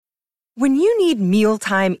When you need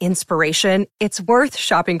mealtime inspiration, it's worth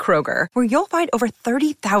shopping Kroger, where you'll find over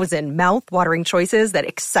 30,000 mouth-watering choices that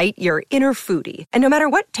excite your inner foodie. And no matter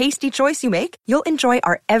what tasty choice you make, you'll enjoy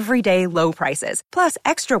our everyday low prices, plus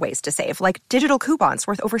extra ways to save, like digital coupons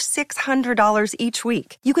worth over $600 each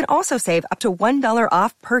week. You can also save up to $1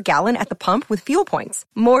 off per gallon at the pump with fuel points.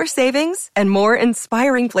 More savings and more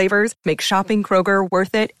inspiring flavors make shopping Kroger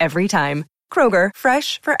worth it every time. Kroger,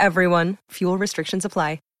 fresh for everyone. Fuel restrictions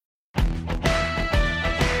apply.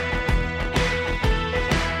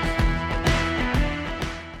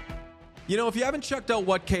 You know, if you haven't checked out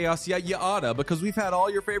What Chaos yet, you oughta, because we've had all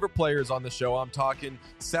your favorite players on the show. I'm talking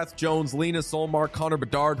Seth Jones, Lena Solmar, Connor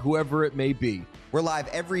Bedard, whoever it may be. We're live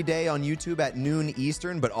every day on YouTube at noon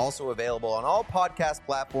Eastern, but also available on all podcast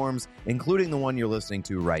platforms, including the one you're listening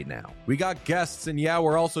to right now. We got guests, and yeah,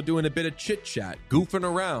 we're also doing a bit of chit-chat, goofing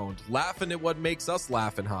around, laughing at what makes us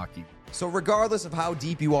laugh in hockey. So regardless of how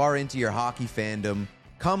deep you are into your hockey fandom,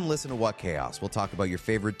 come listen to What Chaos. We'll talk about your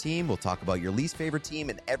favorite team, we'll talk about your least favorite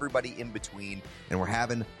team, and everybody in between, and we're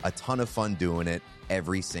having a ton of fun doing it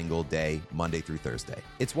every single day, Monday through Thursday.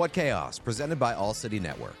 It's What Chaos, presented by All City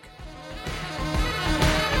Network.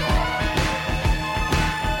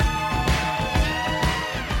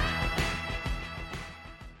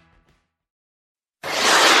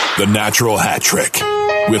 The Natural Hat Trick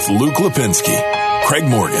with Luke Lipinski, Craig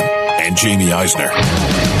Morgan, and Jamie Eisner.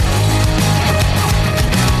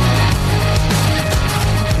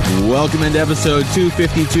 Welcome into episode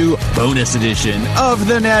 252, bonus edition of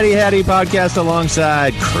the Natty Hattie podcast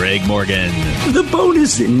alongside Craig Morgan. The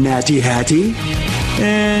bonus Natty Hattie.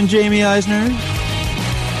 And Jamie Eisner.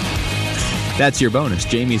 That's your bonus.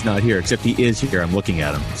 Jamie's not here, except he is here. I'm looking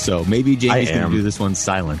at him. So maybe Jamie's going to do this one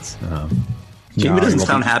silent. Jamie doesn't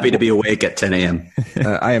sound happy to be awake at 10 a.m.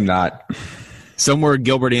 I am not. Somewhere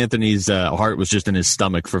Gilbert Anthony's heart was just in his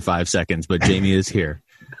stomach for 5 seconds, but Jamie is here.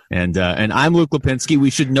 And I'm Luke Lipinski. We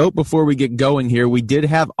should note before we get going here, we did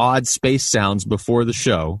have odd space sounds before the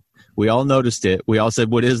show. We all noticed it. We all said,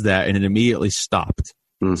 what is that? And it immediately stopped.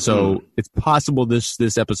 Mm-hmm. So it's possible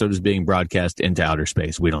this episode is being broadcast into outer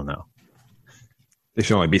space. We don't know. They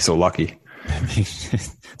should only be so lucky.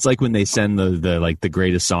 It's like when they send the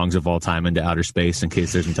greatest songs of all time into outer space in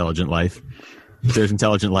case there's intelligent life. If there's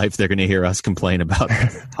intelligent life, they're going to hear us complain about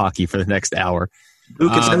hockey for the next hour.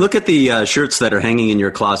 Luke, as I look at the shirts that are hanging in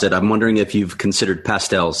your closet, I'm wondering if you've considered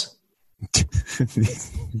pastels.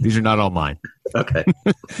 These are not all mine. Okay.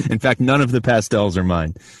 In fact, none of the pastels are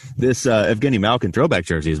mine. This Evgeny Malkin throwback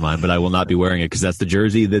jersey is mine, but I will not be wearing it because that's the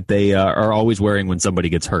jersey that they are always wearing when somebody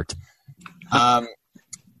gets hurt.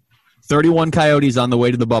 31 Coyotes on the way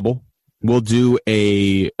to the bubble. We'll do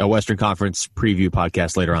a Western Conference preview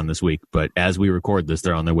podcast later on this week, but as we record this,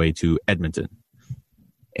 they're on their way to Edmonton.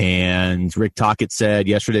 And Rick Tocchet said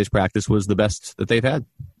yesterday's practice was the best that they've had.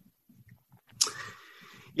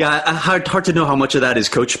 Yeah, hard to know how much of that is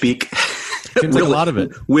coach speak. Seems like a lot of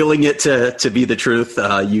it. Willing it to be the truth.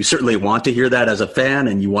 You certainly want to hear that as a fan,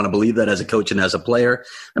 and you want to believe that as a coach and as a player.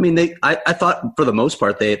 I mean, I thought for the most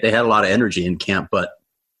part they had a lot of energy in camp, but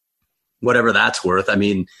whatever that's worth, I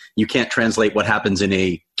mean, you can't translate what happens in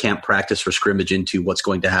a camp practice or scrimmage into what's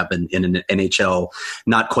going to happen in an NHL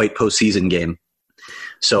not quite postseason game.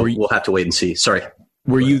 So we'll have to wait and see. Sorry.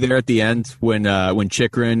 Were you there at the end when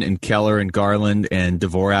Chychrun and Keller and Garland and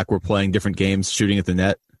Dvorak were playing different games, shooting at the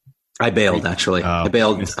net? I bailed, actually. I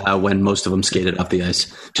bailed when most of them skated off the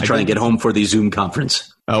ice to try and get home for the Zoom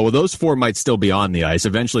conference. Oh, well, those four might still be on the ice.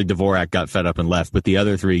 Eventually, Dvorak got fed up and left, but the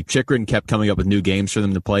other three, Chychrun kept coming up with new games for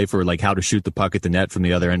them to play for, like how to shoot the puck at the net from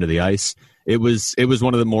the other end of the ice. It was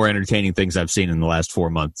one of the more entertaining things I've seen in the last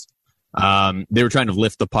 4 months. They were trying to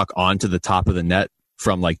lift the puck onto the top of the net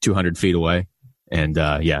from like 200 feet away. And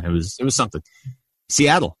it was something.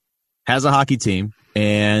 Seattle has a hockey team,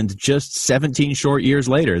 and just 17 short years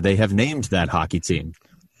later, they have named that hockey team.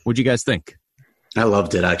 What'd you guys think? I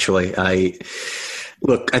loved it, actually. I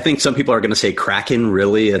think some people are going to say Kraken,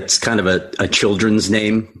 really. It's kind of a children's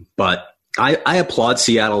name, but I applaud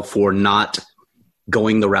Seattle for not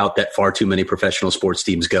going the route that far too many professional sports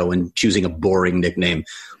teams go and choosing a boring nickname,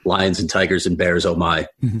 Lions and Tigers and Bears, oh my.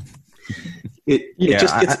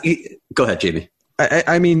 Go ahead, Jamie.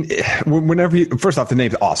 I mean, first off, the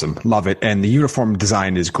name's awesome. Love it. And the uniform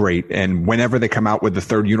design is great. And whenever they come out with the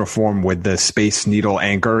third uniform with the Space Needle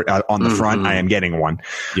anchor on the front, I am getting one.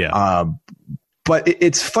 Yeah. But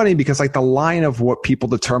it's funny because like the line of what people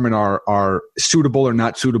determine are suitable or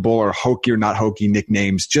not suitable or hokey or not hokey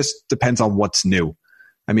nicknames just depends on what's new.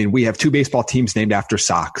 I mean, we have two baseball teams named after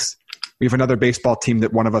socks. We have another baseball team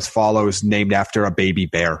that one of us follows named after a baby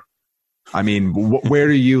bear. I mean, where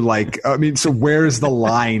do you so where's the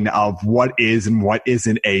line of what is and what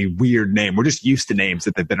isn't a weird name? We're just used to names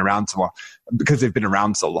that they've been around so long because they've been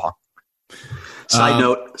around so long. Side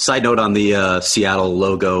note on the Seattle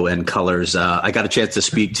logo and colors. I got a chance to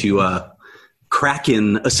speak to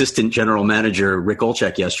Kraken assistant general manager Rick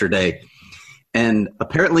Olchek yesterday. And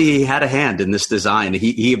apparently he had a hand in this design.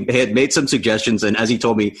 He had made some suggestions, and as he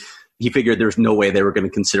told me, he figured there's no way they were going to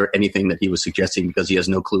consider anything that he was suggesting because he has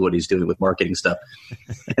no clue what he's doing with marketing stuff.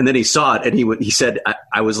 And then he saw it, and he said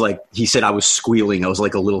I was squealing. I was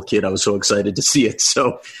like a little kid. I was so excited to see it.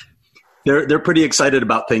 So they're pretty excited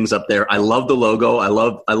about things up there. I love the logo. I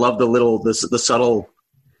love the subtle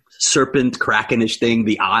serpent Krakenish thing,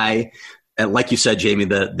 the eye. And like you said, Jamie,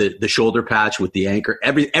 the shoulder patch with the anchor,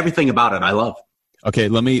 everything about it, I love. Okay,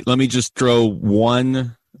 let me just throw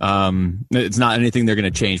one. It's not anything they're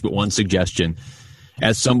going to change, but one suggestion.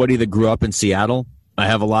 As somebody that grew up in Seattle, I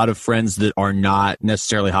have a lot of friends that are not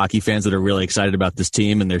necessarily hockey fans that are really excited about this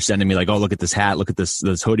team, and they're sending me like, "Oh, look at this hat, look at this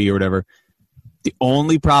hoodie or whatever." The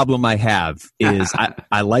only problem I have is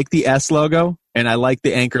I like the S logo and I like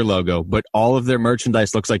the anchor logo, but all of their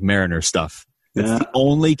merchandise looks like Mariner stuff. That's the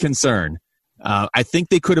only concern. I think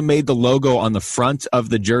they could have made the logo on the front of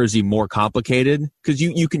the jersey more complicated because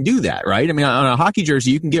you can do that, right? I mean, on a hockey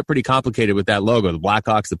jersey, you can get pretty complicated with that logo, the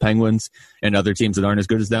Blackhawks, the Penguins, and other teams that aren't as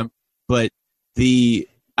good as them. But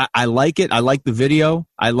I like it. I like the video.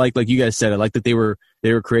 I like you guys said, I like that they were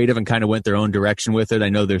creative and kind of went their own direction with it. I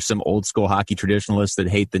know there's some old school hockey traditionalists that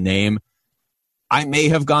hate the name. I may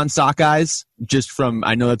have gone Sockeyes just from,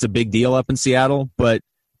 I know that's a big deal up in Seattle, but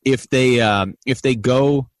if they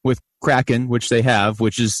go with Kraken, which they have,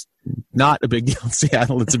 which is not a big deal in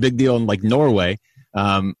Seattle, it's a big deal in like Norway.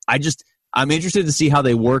 I'm interested to see how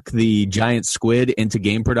they work the giant squid into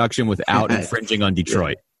game production without infringing on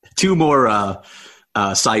Detroit. Two more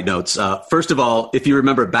side notes. First of all, if you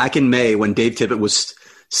remember back in May when Dave Tippett was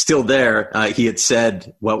still there, he had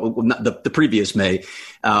said, the previous May,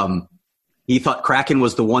 he thought Kraken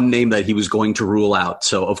was the one name that he was going to rule out.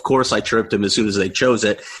 So, of course, I chirped him as soon as they chose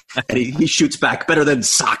it. And he shoots back, better than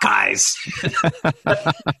Sockeyes.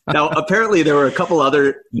 Now, apparently there were a couple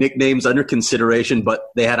other nicknames under consideration, but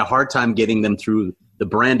they had a hard time getting them through the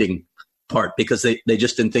branding part because they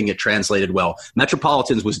just didn't think it translated well.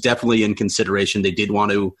 Metropolitans was definitely in consideration. They did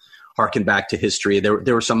want to harken back to history. There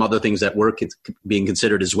were some other things that were being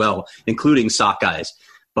considered as well, including Sockeyes.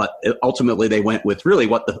 But ultimately, they went with really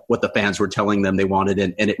what the fans were telling them they wanted,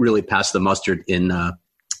 and it really passed the mustard in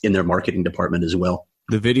their marketing department as well.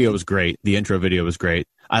 The video was great. The intro video was great.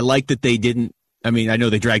 I like that they didn't. I mean, I know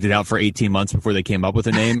they dragged it out for 18 months before they came up with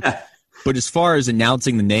a name. But as far as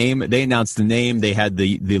announcing the name, they announced the name. They had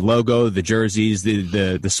the logo, the jerseys,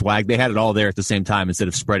 the swag. They had it all there at the same time instead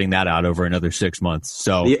of spreading that out over another 6 months.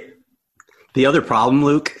 So. The other problem,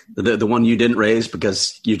 Luke, the one you didn't raise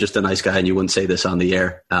because you're just a nice guy and you wouldn't say this on the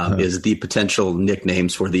air, is the potential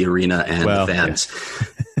nicknames for the arena and the fans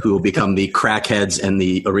who will become the crackheads and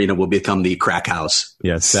the arena will become the crack house.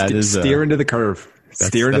 Yes, that is steer into the curve.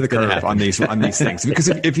 Steer into the curve on these things because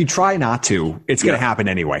if you try not to, it's going to happen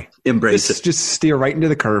anyway. Embrace it. Just steer right into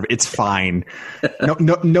the curve. It's fine.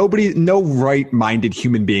 No right-minded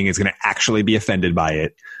human being is going to actually be offended by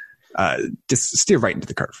it. Just steer right into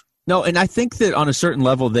the curve. No, and I think that on a certain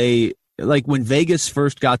level, they like when Vegas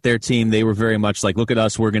first got their team, they were very much like, look at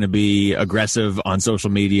us, we're going to be aggressive on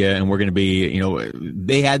social media and we're going to be,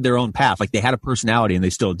 they had their own path. Like they had a personality and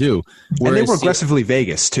they still do. Whereas, and they were aggressively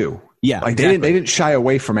Vegas too. Yeah. Like exactly. they didn't shy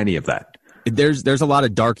away from any of that. There's a lot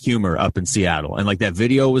of dark humor up in Seattle, and like that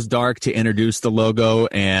video was dark to introduce the logo,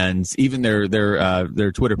 and even their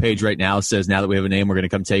Twitter page right now says now that we have a name, we're going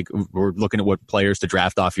to come we're looking at what players to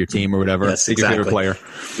draft off your team or whatever. Yes, exactly. Your favorite player.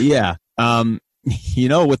 Yeah.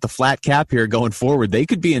 With the flat cap here going forward, they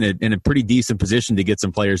could be in a pretty decent position to get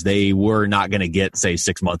some players they were not going to get, say,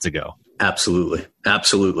 6 months ago. Absolutely.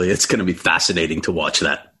 It's going to be fascinating to watch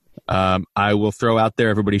that. I will throw out there,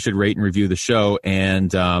 everybody should rate and review the show,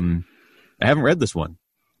 and I haven't read this one,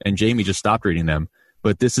 and Jamie just stopped reading them,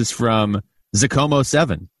 but this is from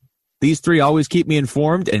Zacomo7. These three always keep me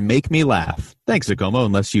informed and make me laugh. Thanks, Zacomo,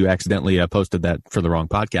 unless you accidentally posted that for the wrong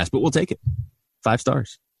podcast, but we'll take it. 5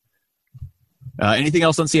 stars. Anything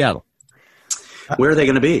else on Seattle? Where are they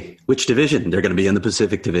going to be? Which division? They're going to be in the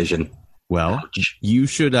Pacific Division. Well, you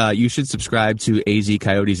should subscribe to AZ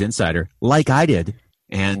Coyotes Insider, like I did.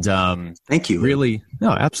 And thank you. Really, no,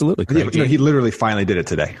 absolutely. He literally finally did it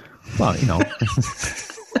today. Well,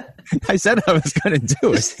 I said I was going to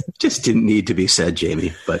do it. Just didn't need to be said,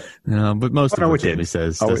 Jamie. But most of what Jamie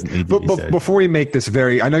says doesn't need to be said. Before we make this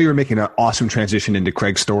I know you were making an awesome transition into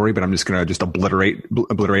Craig's story, but I'm just going to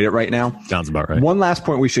obliterate it right now. Sounds about right. One last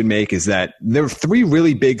point we should make is that there are 3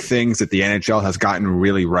 really big things that the NHL has gotten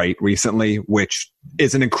really right recently, which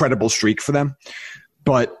is an incredible streak for them.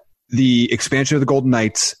 But the expansion of the Golden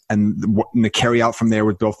Knights and the carry out from there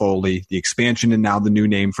with Bill Foley, the expansion and now the new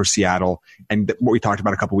name for Seattle, and what we talked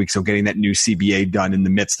about a couple weeks ago, getting that new CBA done in the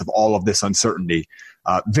midst of all of this uncertainty.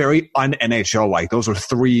 Very un-NHL-like. Those are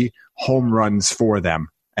 3 home runs for them.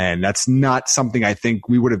 And that's not something I think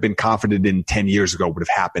we would have been confident in 10 years ago would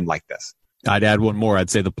have happened like this. I'd add one more. I'd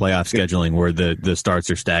say the playoff scheduling where the starts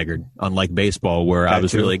are staggered, unlike baseball, where I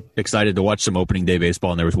was really excited to watch some opening day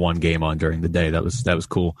baseball and there was one game on during the day. That was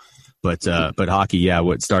cool. But hockey,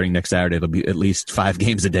 starting next Saturday, it'll be at least 5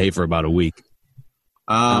 games a day for about a week.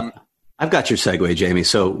 I've got your segue, Jamie.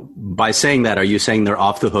 So by saying that, are you saying they're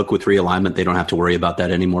off the hook with realignment? They don't have to worry about that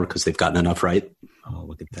anymore because they've gotten enough right? Oh,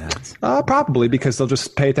 look at that. Probably because they'll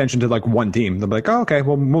just pay attention to like one team. They'll be like, oh, okay,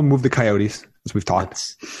 we'll move the Coyotes, as we've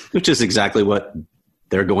talked. Which is exactly what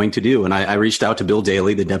they're going to do. And I reached out to Bill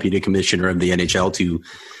Daly, the deputy commissioner of the NHL, to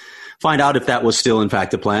find out if that was still, in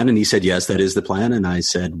fact, the plan. And he said, yes, that is the plan. And I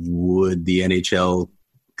said, would the NHL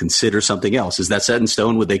consider something else? Is that set in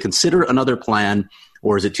stone? Would they consider another plan,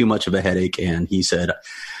 or is it too much of a headache? And he said,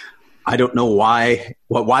 I don't know why.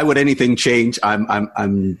 Why would anything change?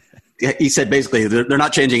 He said, basically, they're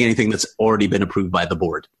not changing anything that's already been approved by the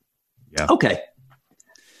board. Yeah. Okay.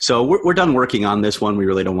 So we're done working on this one. We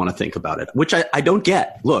really don't want to think about it, which I don't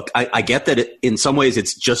get. Look, I get that in some ways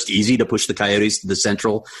it's just easy to push the Coyotes to the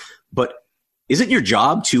Central, but isn't your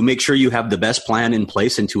job to make sure you have the best plan in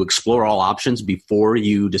place and to explore all options before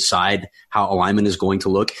you decide how alignment is going to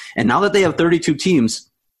look? And now that they have 32 teams,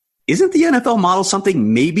 isn't the NFL model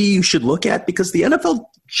something maybe you should look at? Because the NFL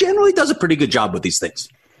generally does a pretty good job with these things.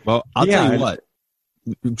 Well, I'll tell you what.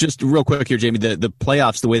 Just real quick here, Jamie, the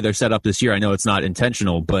playoffs, the way they're set up this year, I know it's not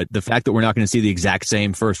intentional, but the fact that we're not going to see the exact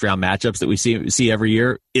same first-round matchups that we see every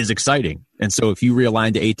year is exciting. And so if you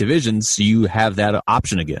realign to 8 divisions, you have that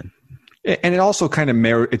option again. And it also kind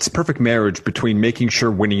of it's perfect marriage between making sure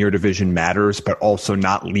winning your division matters, but also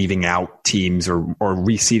not leaving out teams or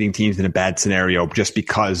reseeding teams in a bad scenario just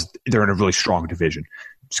because they're in a really strong division.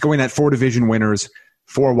 Just going that 4 division winners,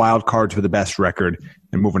 4 wild cards with the best record,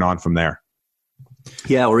 and moving on from there.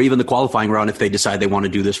 Yeah, or even the qualifying round if they decide they want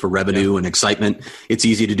to do this for revenue and excitement. It's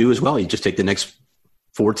easy to do as well. You just take the next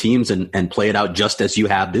 4 teams and play it out just as you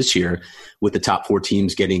have this year with the top 4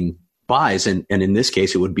 teams getting buys. And in this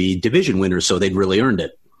case, it would be division winners, so they'd really earned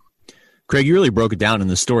it. Craig, you really broke it down in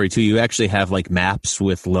the story, too. You actually have like maps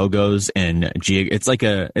with logos and it's like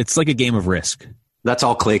a game of Risk. That's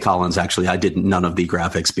all Clay Collins, actually. I did none of the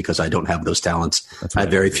graphics because I don't have those talents. I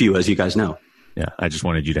have very few, as you guys know. Yeah, I just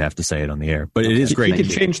wanted you to have to say it on the air. But it is great. You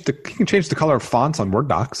can change the color of fonts on Word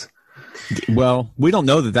docs. Well, we don't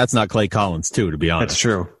know that that's not Clay Collins, too, to be honest. That's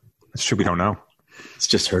true. We don't know. It's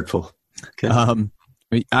just hurtful. Okay.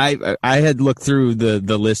 I had looked through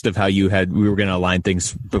the list of how we were going to align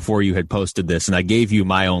things before you had posted this, and I gave you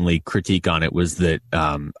my only critique on it was that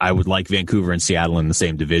I would like Vancouver and Seattle in the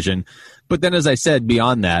same division. But then, as I said,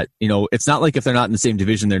 beyond that, it's not like if they're not in the same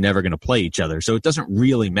division, they're never going to play each other. So it doesn't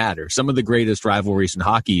really matter. Some of the greatest rivalries in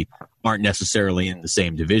hockey aren't necessarily in the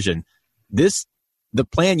same division. The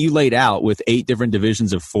plan you laid out with 8 different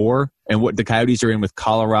divisions of 4 and what the Coyotes are in with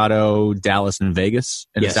Colorado, Dallas, and Vegas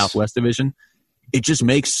in the Southwest Division, it just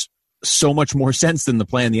makes so much more sense than the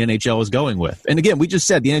plan the NHL is going with. And again, we just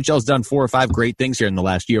said the NHL has done 4 or 5 great things here in the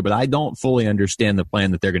last year, but I don't fully understand the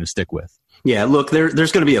plan that they're going to stick with. Yeah, look, there's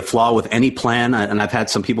going to be a flaw with any plan, and I've had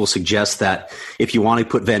some people suggest that if you want to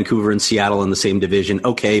put Vancouver and Seattle in the same division,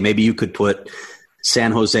 okay, maybe you could put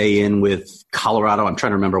San Jose in with Colorado. I'm trying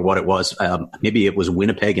to remember what it was. Maybe it was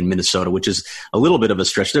Winnipeg and Minnesota, which is a little bit of a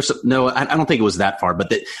stretch. I don't think it was that far,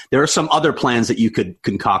 but there are some other plans that you could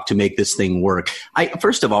concoct to make this thing work.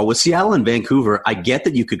 First of all, with Seattle and Vancouver, I get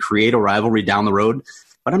that you could create a rivalry down the road,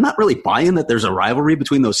 but I'm not really buying that there's a rivalry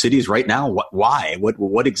between those cities right now. Why?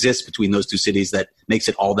 What exists between those 2 cities that makes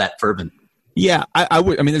it all that fervent? Yeah, I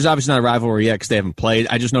would. I mean, there's obviously not a rivalry yet because they haven't played.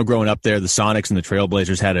 I just know growing up there, the Sonics and the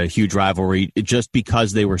Trailblazers had a huge rivalry just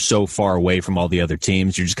because they were so far away from all the other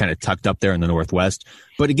teams. You're just kind of tucked up there in the Northwest.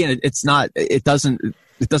 But again, it doesn't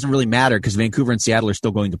really matter because Vancouver and Seattle are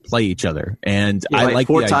still going to play each other. And I like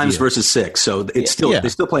 4 times versus 6, so they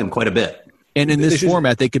still play them quite a bit. And in this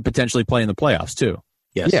format, they could potentially play in the playoffs too.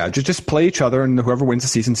 Yes. Yeah, just play each other, and whoever wins the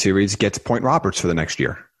season series gets Point Roberts for the next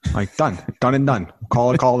year. Like done and done.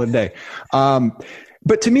 Call it a day.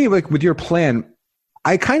 But to me, like with your plan,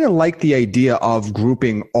 I kind of like the idea of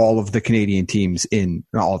grouping all of the Canadian teams in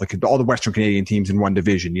all the Western Canadian teams in one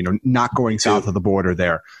division, not going south of the border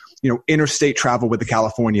there, interstate travel with the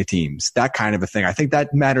California teams, that kind of a thing. I think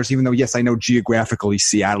that matters, even though, yes, I know geographically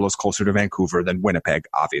Seattle is closer to Vancouver than Winnipeg,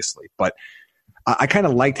 obviously, but I kind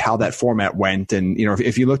of liked how that format went. And,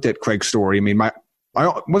 if you looked at Craig's story,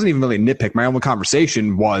 I wasn't even really a nitpick. My only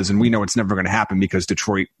conversation was, and we know it's never going to happen because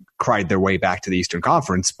Detroit cried their way back to the Eastern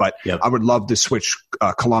Conference, but I would love to switch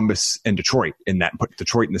Columbus and Detroit put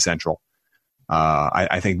Detroit in the Central.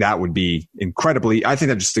 I think that would be incredible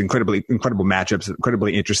matchups,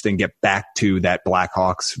 incredibly interesting. Get back to that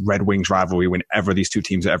Blackhawks Red Wings rivalry whenever these two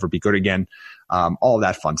teams ever be good again. All of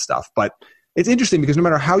that fun stuff. But it's interesting because no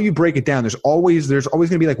matter how you break it down, there's always going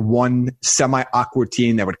to be like one semi-awkward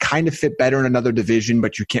team that would kind of fit better in another division,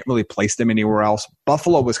 but you can't really place them anywhere else.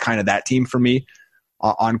 Buffalo was kind of that team for me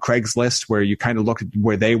on Craig's list, where you kind of looked at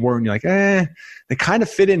where they were and you're like, they kind of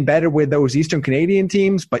fit in better with those Eastern Canadian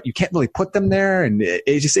teams, but you can't really put them there. And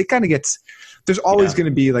it kind of gets, there's always going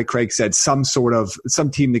to be, like Craig said, some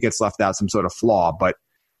team that gets left out, some sort of flaw. But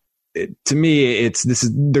to me, this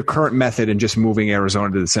is the current method, and just moving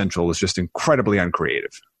Arizona to the Central is just incredibly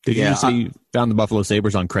uncreative. Did you say you found the Buffalo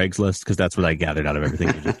Sabres on Craig's list? Because that's what I gathered out of everything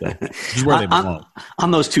you just said. This is where they belong.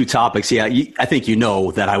 On those two topics, I think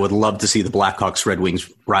that I would love to see the Blackhawks-Red Wings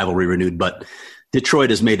rivalry renewed, but Detroit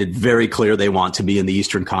has made it very clear they want to be in the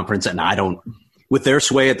Eastern Conference, and with their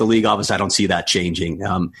sway at the league office, I don't see that changing.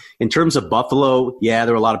 In terms of Buffalo, there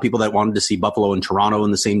were a lot of people that wanted to see Buffalo and Toronto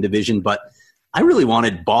in the same division, but I really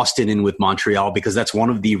wanted Boston in with Montreal because that's one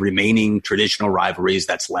of the remaining traditional rivalries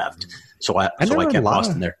that's left. So I kept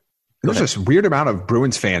Boston there. There's this weird amount of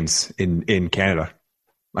Bruins fans in Canada.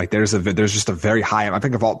 Like there's just a very high. I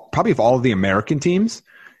think of all of the American teams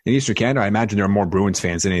in Eastern Canada, I imagine there are more Bruins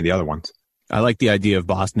fans than any of the other ones. I like the idea of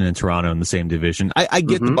Boston and Toronto in the same division. I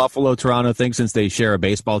get the Buffalo Toronto thing since they share a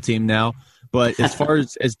baseball team now, but as far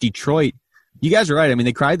as Detroit. You guys are right. I mean,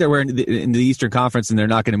 they cried their way in the Eastern Conference, and they're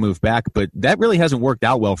not going to move back. But that really hasn't worked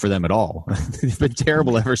out well for them at all. They've been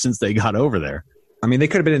terrible ever since they got over there. I mean, they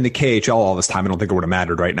could have been in the KHL all this time. I don't think it would have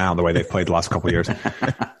mattered right now the way they've played the last couple of years.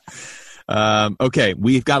 Okay,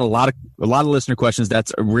 we've got a lot of listener questions.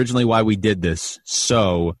 That's originally why we did this.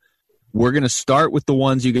 So we're going to start with the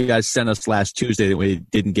ones you guys sent us last Tuesday that we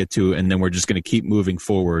didn't get to, and then we're just going to keep moving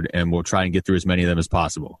forward, and we'll try and get through as many of them as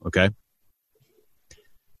possible. Okay.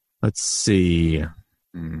 Let's see.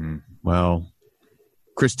 Well,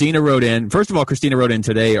 Christina wrote in. First of all, Christina wrote in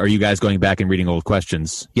today, are you guys going back and reading old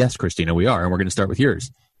questions? Yes, Christina, we are, and we're going to start with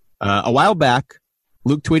yours. A while back,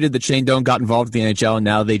 Luke tweeted that Shane Doan got involved with the NHL, and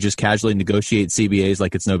now they just casually negotiate CBAs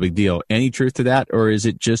like it's no big deal. Any truth to that, or is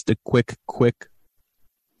it just a quick quip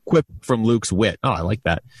from Luke's wit? Oh, I like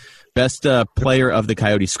that. Best player of the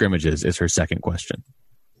Coyote scrimmages is her second question.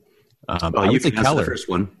 I would say Keller. The first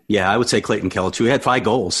one. Yeah, I would say Clayton Keller too. He had 5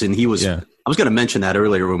 goals, and he was. Yeah. I was going to mention that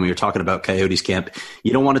earlier when we were talking about Coyotes camp.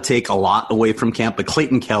 You don't want to take a lot away from camp, but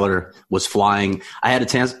Clayton Keller was flying. I had a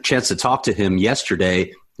chance to talk to him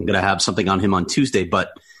yesterday. I'm going to have something on him on Tuesday,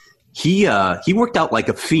 but he worked out like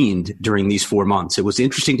a fiend during these 4 months. It was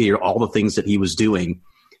interesting to hear all the things that he was doing.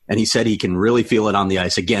 And he said he can really feel it on the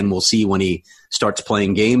ice. Again, we'll see when he starts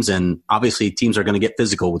playing games. And obviously teams are going to get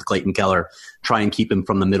physical with Clayton Keller, try and keep him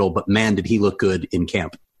from the middle. But man, did he look good in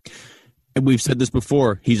camp. And we've said this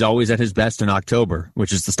before. He's always at his best in October,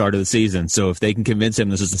 which is the start of the season. So if they can convince him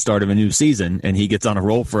this is the start of a new season and he gets on a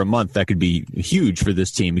roll for a month, that could be huge for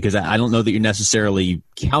this team, because I don't know that you're necessarily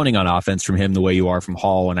counting on offense from him the way you are from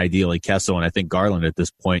Hall and ideally Kessel and I think Garland at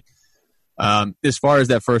this point. As far as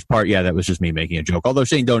that first part, that was just me making a joke. Although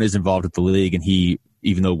Shane Doan is involved with the league, and he,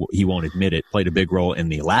 even though he won't admit it, played a big role in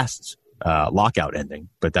the last lockout ending,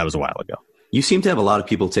 but that was a while ago. You seem to have a lot of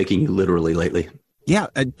people taking you literally lately. Yeah,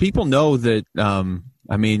 people know that.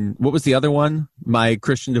 What was the other one? My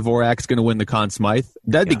Christian Dvorak's going to win the Conn Smythe.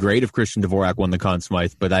 That'd be great if Christian Dvorak won the Conn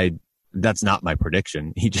Smythe, but that's not my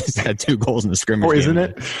prediction. He just had 2 goals in the scrimmage game. Isn't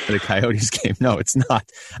it? The Coyotes game. No, it's not.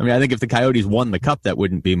 I mean, I think if the Coyotes won the cup, that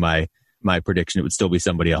wouldn't be my prediction. It would still be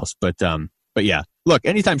somebody else. But yeah, look,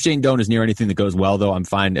 anytime Shane Doan is near anything that goes well, though, I'm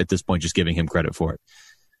fine at this point just giving him credit for it.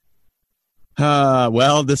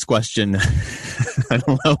 Well, this question, I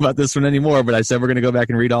don't know about this one anymore, but I said we're going to go back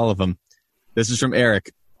and read all of them. This is from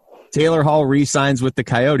Eric. Taylor Hall re-signs with the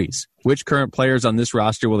Coyotes. Which current players on this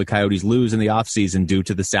roster will the Coyotes lose in the offseason due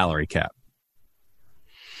to the salary cap?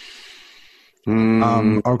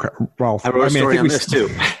 Okay. Well, I wrote a story on this too.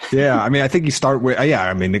 Yeah. I think you start with,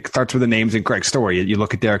 it starts with the names in Craig's story. You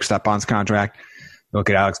look at Derek Stepan's contract, you look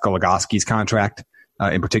at Alex Goligoski's contract,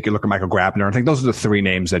 in particular, look at Michael Grabner. I think those are the 3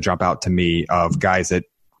 names that jump out to me of guys that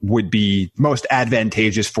would be most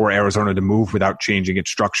advantageous for Arizona to move without changing its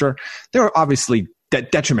structure. There are obviously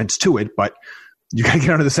detriments to it, but you got to get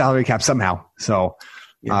under the salary cap somehow. So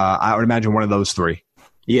I would imagine one of those three.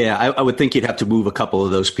 Yeah, I would think you'd have to move a couple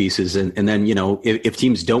of those pieces. And then, if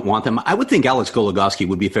teams don't want them, I would think Alex Goligoski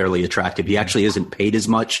would be fairly attractive. He actually isn't paid as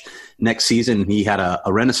much next season. He had a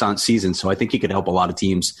renaissance season, so I think he could help a lot of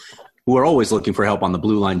teams who are always looking for help on the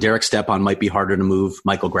blue line. Derek Stepan might be harder to move.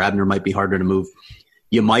 Michael Grabner might be harder to move.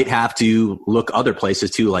 You might have to look other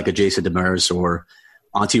places too, like a Jason Demers or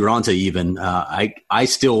Antti Ranta even. I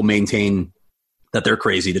still maintain that they're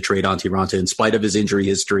crazy to trade Antti Ranta in spite of his injury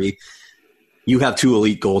history. You have two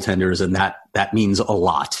elite goaltenders, and that means a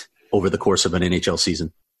lot over the course of an NHL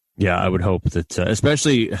season. Yeah, I would hope that,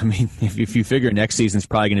 especially, I mean, if you figure next season's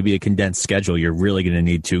probably going to be a condensed schedule, you're really going to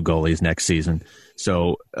need two goalies next season.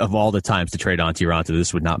 So of all the times to trade Antti Ranta,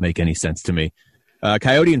 this would not make any sense to me.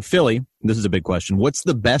 Coyote and Philly, this is a big question. What's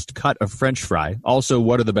the best cut of French fry? Also,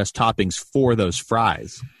 what are the best toppings for those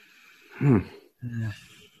fries? I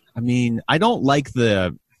mean, I don't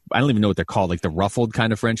even know what they're called, like the ruffled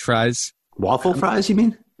kind of French fries. Waffle fries, you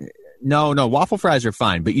mean? No, waffle fries are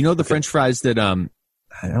fine. But the French fries that,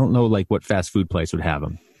 I don't know like what fast food place would have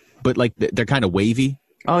them, but like they're kind of wavy.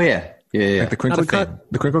 Oh, yeah. Yeah. Like the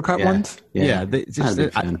crinkle cut ones? Yeah.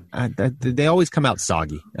 They always come out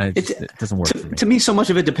soggy. It doesn't work for me. To me, so much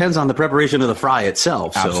of it depends on the preparation of the fry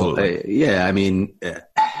itself. Absolutely. So, I mean,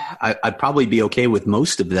 I'd probably be okay with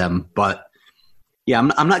most of them, but yeah,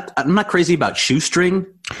 I'm not crazy about shoestring.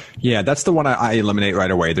 Yeah, that's the one I eliminate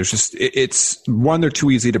right away. There's just it's one, they're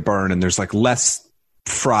too easy to burn, and there's like less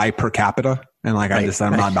fry per capita, and like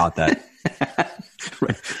I'm not about that.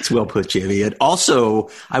 It's well put, Jamie. And also,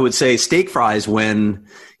 I would say steak fries when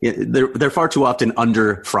they're far too often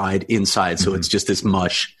under fried inside, so it's just this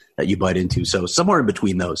mush that you bite into. So somewhere in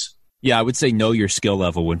between those. Yeah, I would say know your skill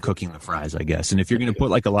level when cooking the fries, I guess. And if you're going to put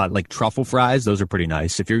like a lot like truffle fries, those are pretty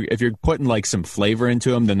nice. If you're putting like some flavor into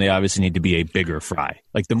them, then they obviously need to be a bigger fry.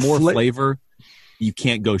 Like the more flavor, you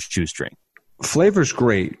can't go shoestring. Flavor's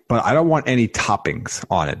great, but I don't want any toppings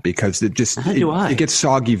on it because it just it gets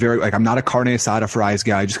soggy very. Like I'm not a carne asada fries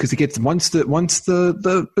guy just because it gets once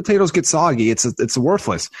the potatoes get soggy, it's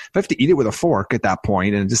worthless. If I have to eat it with a fork at that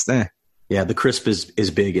point, and just Yeah, the crisp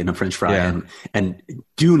is big in a French fry, and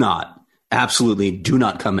absolutely do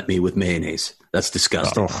not come at me with mayonnaise. That's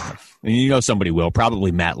disgusting. And somebody will,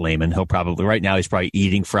 probably Matt Lehman. He's probably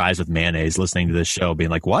eating fries with mayonnaise, listening to this show, being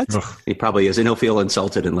like, what? He probably is, and he'll feel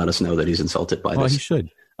insulted and let us know that he's insulted by this. Well, he should.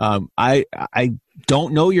 I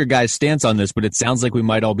don't know your guys' stance on this, but it sounds like we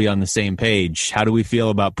might all be on the same page. How do we feel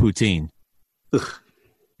about poutine?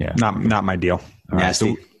 Yeah, not my deal. Nasty.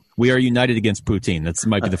 Right, so we are united against poutine. That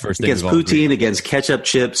might be the first thing. Against poutine, against ketchup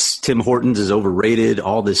chips, Tim Hortons is overrated.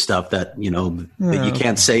 All this stuff that that you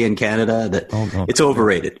can't say in Canada. It's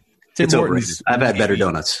overrated. It's overrated. I've had better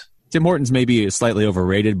donuts. Tim Hortons may be slightly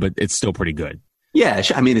overrated, but it's still pretty good. Yeah,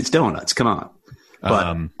 I mean it's donuts. Come on,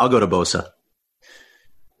 but I'll go to Bosa.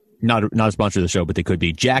 Not a sponsor of the show, but they could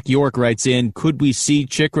be. Jack York writes in, could we see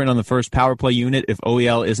Chychrun on the first power play unit? If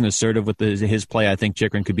OEL isn't assertive with his play, I think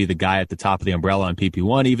Chychrun could be the guy at the top of the umbrella on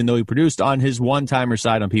PP1, even though he produced on his one-timer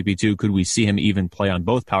side on PP2. Could we see him even play on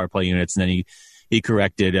both power play units? And then he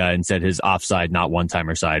corrected and said his offside, not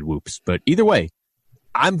one-timer side. Whoops. But either way,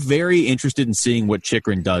 I'm very interested in seeing what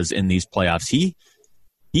Chychrun does in these playoffs.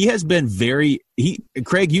 He has been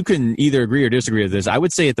Craig, you can either agree or disagree with this. I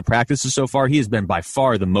would say at the practices so far, he has been by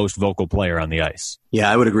far the most vocal player on the ice. Yeah,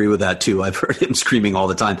 I would agree with that too. I've heard him screaming all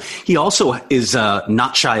the time. He also is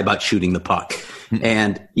not shy about shooting the puck.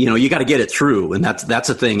 And, you got to get it through. And that's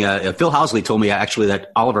the thing. Phil Housley told me actually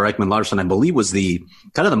that Oliver Ekman-Larsson, I believe, was the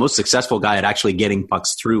kind of the most successful guy at actually getting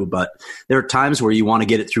pucks through. But there are times where you want to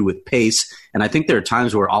get it through with pace. And I think there are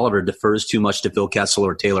times where Oliver defers too much to Phil Kessel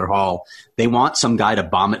or Taylor Hall. They want some guy to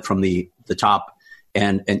bomb it from the top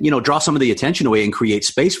and draw some of the attention away and create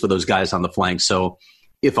space for those guys on the flank. So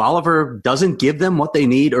if Oliver doesn't give them what they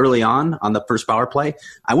need early on the first power play,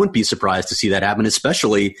 I wouldn't be surprised to see that happen,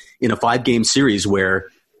 especially in a 5-game series where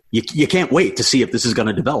you can't wait to see if this is going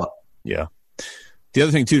to develop. Yeah. The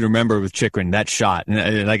other thing, too, to remember with Chychrun, that shot,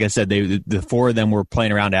 and like I said, the four of them were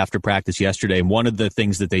playing around after practice yesterday, and one of the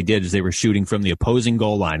things that they did is they were shooting from the opposing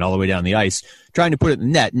goal line all the way down the ice, trying to put it in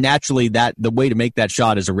the net. Naturally, the way to make that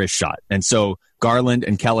shot is a wrist shot. And so Garland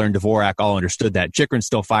and Keller and Dvorak all understood that. Chychrun's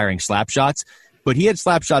still firing slap shots, but he had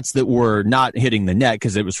slap shots that were not hitting the net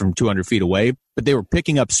because it was from 200 feet away, but they were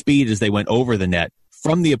picking up speed as they went over the net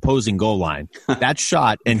from the opposing goal line. That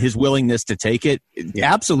shot and his willingness to take it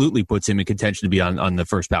absolutely puts him in contention to be on the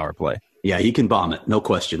first power play. Yeah, he can bomb it, no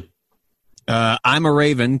question. I'm a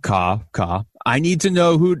Raven, I need to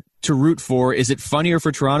know who to root for. Is it funnier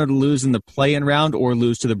for Toronto to lose in the play-in round or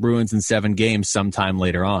lose to the Bruins in 7 games sometime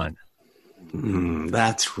later on?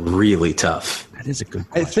 That's really tough. That is a good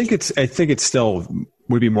question. I think it's still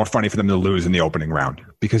would be more funny for them to lose in the opening round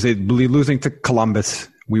because they'd be losing to Columbus.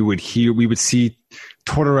 We would see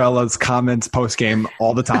Tortorella's comments post-game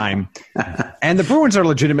all the time. And the Bruins are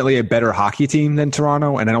legitimately a better hockey team than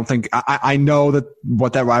Toronto. And I don't think I know that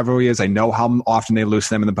what that rivalry is. I know how often they lose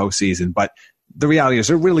to them in the postseason, but the reality is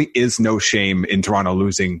there really is no shame in Toronto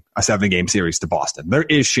losing a 7-game series to Boston. There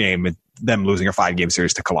is shame in them losing a 5-game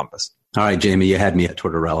series to Columbus. All right, Jamie, you had me at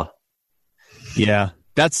Tortorella. Yeah,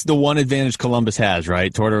 that's the one advantage Columbus has,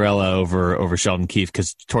 right? Tortorella over Sheldon Keefe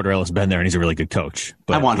because Tortorella's been there and he's a really good coach.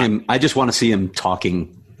 But I just want to see him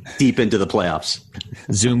talking deep into the playoffs.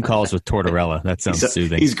 Zoom calls with Tortorella. That sounds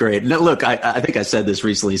soothing. He's great. Now, look, I think I said this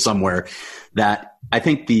recently somewhere that I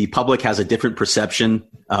think the public has a different perception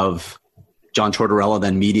of John Tortorella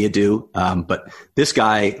than media do. But this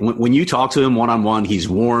guy, when you talk to him one-on-one, he's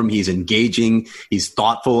warm, he's engaging, he's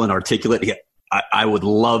thoughtful and articulate. I would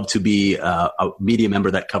love to be a media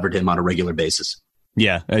member that covered him on a regular basis.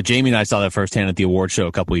 Yeah. Jamie and I saw that firsthand at the award show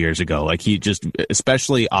a couple years ago. Like he just,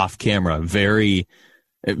 especially off camera, very,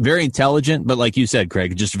 very intelligent, but like you said,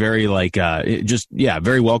 Craig, just very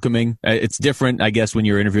very welcoming. It's different, I guess, when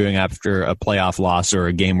you're interviewing after a playoff loss or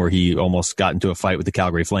a game where he almost got into a fight with the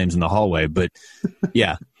Calgary Flames in the hallway. But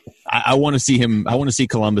yeah, I want to see him. I want to see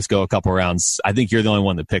Columbus go a couple rounds. I think you're the only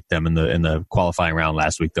one that picked them in the qualifying round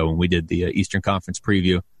last week, though, when we did the Eastern Conference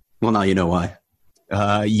preview. Well, now you know why.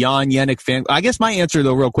 Jan Yannick fan. I guess my answer,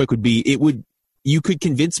 though, real quick, would be you could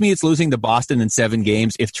convince me it's losing to Boston in 7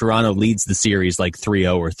 games if Toronto leads the series like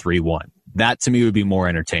 3-0 or 3-1. That, to me, would be more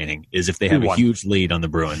entertaining, is if they have a huge lead on the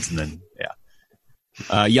Bruins. And then,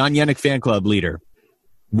 yeah. Jan Yannick fan club leader.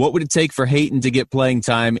 What would it take for Hayton to get playing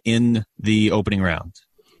time in the opening round?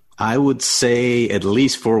 I would say at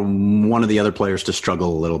least for one of the other players to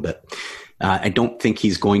struggle a little bit. I don't think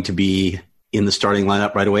he's going to be in the starting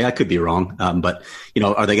lineup right away. I could be wrong. But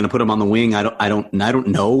are they going to put him on the wing? I don't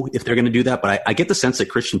know if they're going to do that, but I get the sense that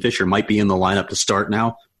Christian Fischer might be in the lineup to start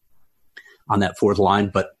now on that 4th line,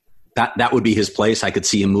 but that would be his place. I could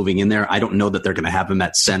see him moving in there. I don't know that they're going to have him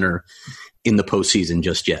at center in the postseason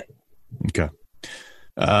just yet. Okay.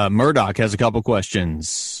 Murdoch has a couple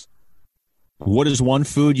questions. What is one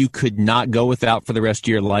food you could not go without for the rest of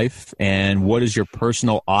your life? And what is your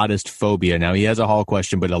personal oddest phobia? Now, he has a Hall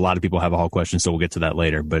question, but a lot of people have a Hall question, so we'll get to that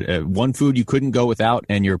later. But one food you couldn't go without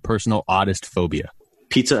and your personal oddest phobia.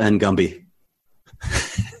 Pizza and Gumby.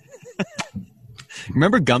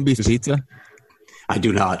 Remember Gumby's Pizza? I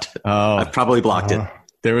do not. Oh, I've probably blocked it.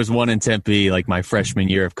 There was one in Tempe, like my freshman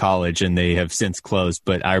year of college, and they have since closed.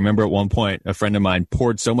 But I remember at one point, a friend of mine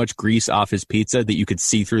poured so much grease off his pizza that you could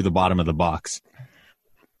see through the bottom of the box.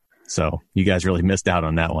 So you guys really missed out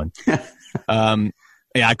on that one.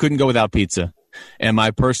 Yeah, I couldn't go without pizza. And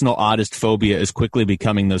my personal oddest phobia is quickly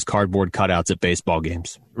becoming those cardboard cutouts at baseball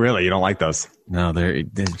games. Really? You don't like those? No, they're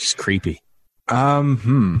just creepy. I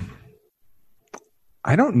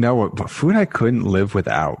don't know what food I couldn't live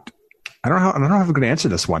without. I don't know how I'm going to answer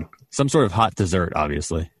this one. Some sort of hot dessert,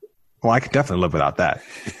 obviously. Well, I could definitely live without that.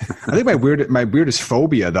 I think my weirdest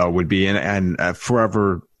phobia, though, would be, and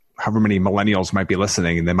however many millennials might be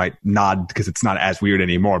listening, and they might nod because it's not as weird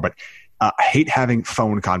anymore, but I hate having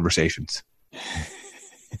phone conversations.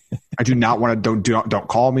 I do not want to, don't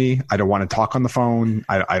call me. I don't want to talk on the phone.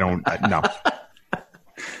 I don't, no.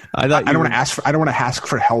 I don't want to ask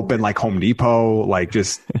for help in like Home Depot. Like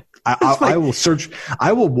just, I will search.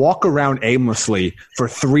 I will walk around aimlessly for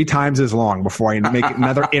 3 times as long before I make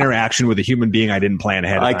another interaction with a human being I didn't plan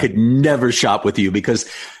ahead of time. I could never shop with you because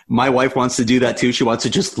my wife wants to do that too. She wants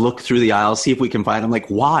to just look through the aisles, see if we can find. I'm like,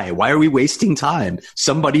 why? Why are we wasting time?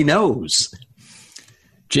 Somebody knows.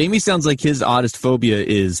 Jamie sounds like his oddest phobia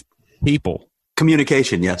is people.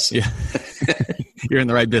 Communication, yes. Yeah. You're in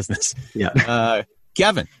the right business. Yeah.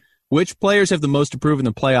 Kevin, which players have the most to prove in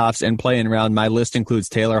the playoffs and play-in round? My list includes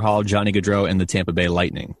Taylor Hall, Johnny Gaudreau, and the Tampa Bay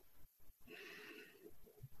Lightning.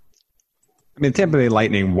 I mean, Tampa Bay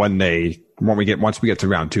Lightning, once we get to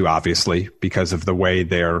round 2, obviously, because of the way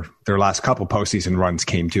their last couple postseason runs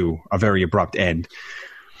came to a very abrupt end.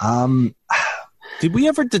 Did we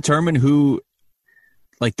ever determine who,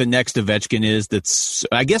 like, the next Ovechkin is? That's,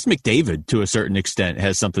 I guess McDavid, to a certain extent,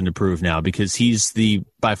 has something to prove now because he's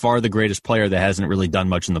by far the greatest player that hasn't really done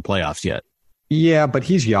much in the playoffs yet. Yeah, but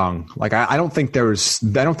he's young. Like, I don't think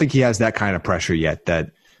he has that kind of pressure yet. I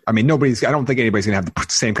don't think anybody's going to have the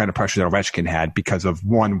same kind of pressure that Ovechkin had because of,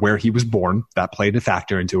 one, where he was born. That played a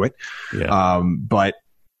factor into it. Yeah. But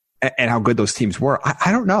and how good those teams were.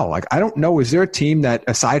 I don't know. Like, I don't know. Is there a team that,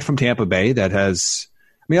 aside from Tampa Bay, that has?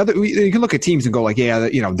 I mean, you can look at teams and go like, yeah,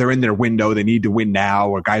 they're in their window. They need to win now,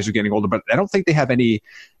 or guys are getting older. But I don't think they have any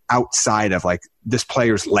outside of like this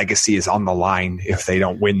player's legacy is on the line if they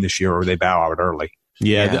don't win this year or they bow out early.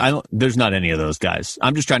 Yeah. There's not any of those guys.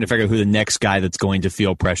 I'm just trying to figure out who the next guy that's going to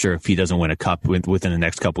feel pressure if he doesn't win a cup within the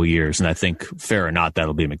next couple of years. And I think, fair or not,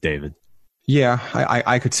 that'll be McDavid. Yeah,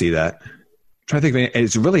 I could see that. I'm trying to think,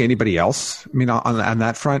 is there really anybody else? I mean, on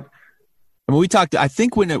that front. I mean, we talked. I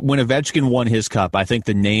think when Ovechkin won his cup, I think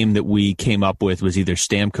the name that we came up with was either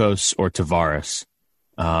Stamkos or Tavares.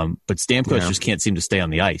 But Stamkos just can't seem to stay on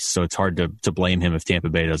the ice, so it's hard to blame him if Tampa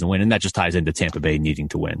Bay doesn't win, and that just ties into Tampa Bay needing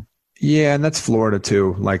to win. Yeah, and that's Florida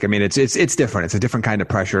too. Like, I mean, it's different. It's a different kind of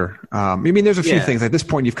pressure. I mean, there's a few things at this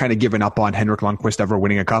point you've kind of given up on Henrik Lundqvist ever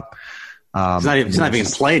winning a cup. He's not even going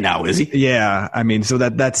to play now, is he? Yeah, I mean, so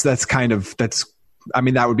that's kind of I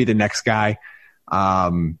mean, that would be the next guy.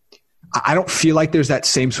 I don't feel like there's that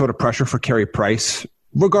same sort of pressure for Carey Price,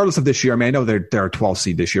 regardless of this year. I mean, I know they're a 12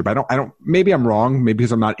 seed this year, but I don't. Maybe I'm wrong. Maybe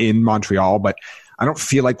because I'm not in Montreal, but I don't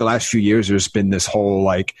feel like the last few years there's been this whole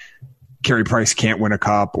like Carey Price can't win a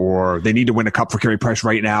cup, or they need to win a cup for Carey Price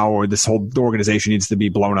right now, or this whole organization needs to be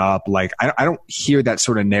blown up. Like, I don't hear that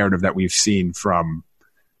sort of narrative that we've seen from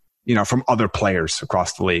other players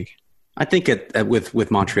across the league. I think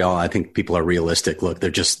with Montreal, I think people are realistic. Look,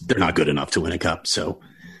 they're not good enough to win a cup. So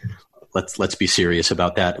let's be serious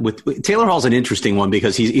about that. With Taylor Hall's an interesting one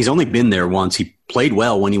because he's only been there once. He played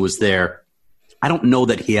well when he was there. I don't know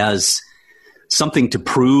that he has something to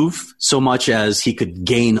prove so much as he could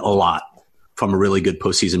gain a lot from a really good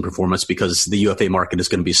postseason performance because the UFA market is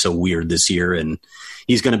going to be so weird this year, and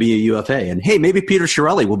he's going to be a UFA. And hey, maybe Peter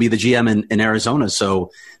Chiarelli will be the GM in Arizona,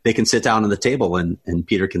 so they can sit down on the table and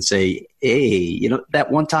Peter can say, hey,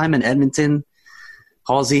 that one time in Edmonton,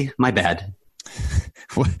 Halsey, my bad.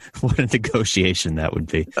 What a negotiation that would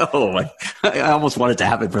be. Oh, I almost want it to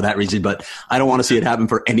happen for that reason, but I don't want to see it happen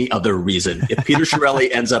for any other reason. If Peter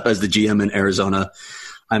Chiarelli ends up as the GM in Arizona,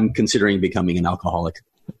 I'm considering becoming an alcoholic.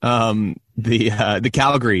 The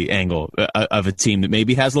Calgary angle of a team that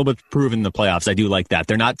maybe has a little bit to prove in the playoffs. I do like that.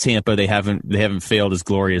 They're not Tampa. They haven't failed as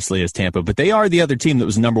gloriously as Tampa, but they are the other team that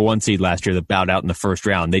was number 1 seed last year that bowed out in the first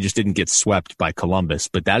round. They just didn't get swept by Columbus,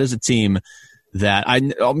 but that is a team that I'm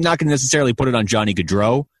not going to necessarily put it on Johnny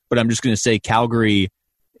Gaudreau, but I'm just going to say Calgary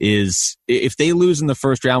is, if they lose in the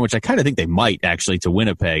first round, which I kind of think they might actually to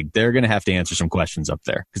Winnipeg, they're going to have to answer some questions up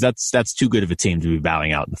there because that's too good of a team to be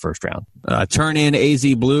bowing out in the first round. Turn in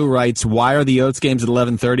AZ Blue writes, why are the Yotes games at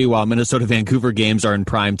 11:30 while Minnesota Vancouver games are in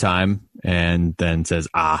prime time? And then says,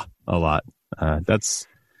 a lot.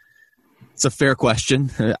 It's a fair question.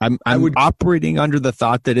 I'm operating under the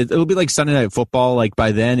thought that it'll be like Sunday Night Football. Like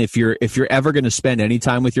by then, if you're ever going to spend any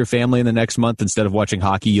time with your family in the next month instead of watching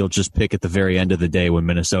hockey, you'll just pick at the very end of the day when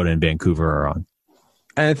Minnesota and Vancouver are on.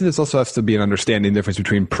 And I think this also has to be an understanding difference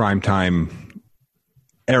between primetime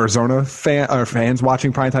Arizona fans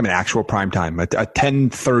watching primetime and actual primetime. A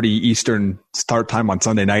 10:30 Eastern start time on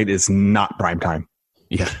Sunday night is not primetime.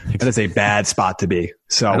 Yeah, exactly. That is a bad spot to be.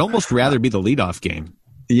 So I'd almost rather be the leadoff game.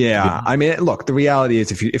 Yeah, I mean, look, the reality is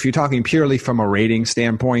if you're talking purely from a rating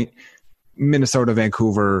standpoint, Minnesota,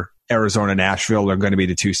 Vancouver, Arizona, Nashville are going to be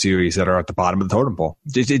the 2 series that are at the bottom of the totem pole.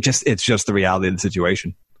 It's just the reality of the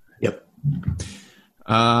situation. Yep.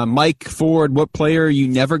 Mike Ford, what player you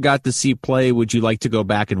never got to see play would you like to go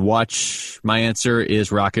back and watch? My answer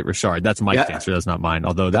is Rocket Richard. That's Mike's answer. That's not mine,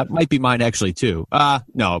 although that might be mine actually too.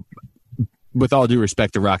 No, with all due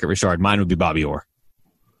respect to Rocket Richard, mine would be Bobby Orr.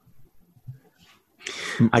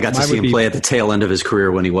 I got to see him play at the tail end of his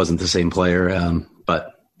career when he wasn't the same player.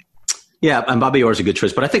 But yeah, and Bobby Orr's a good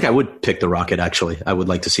choice. But I think I would pick the Rocket, actually. I would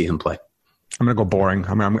like to see him play. I'm going to go boring.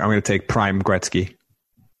 I'm going to take Prime Gretzky.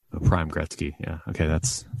 Prime Gretzky, yeah. Okay,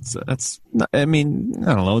 that's. I mean,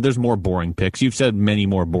 I don't know. There's more boring picks. You've said many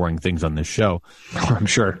more boring things on this show. I'm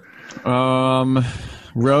sure.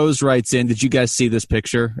 Rose writes in, did you guys see this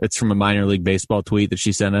picture? It's from a minor league baseball tweet that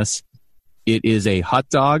she sent us. It is a hot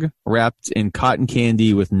dog wrapped in cotton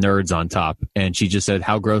candy with nerds on top. And she just said,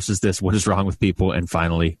 how gross is this? What is wrong with people? And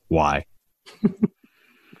finally, why?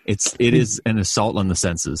 It is an assault on the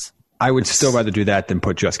senses. I would still rather do that than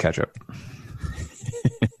put just ketchup.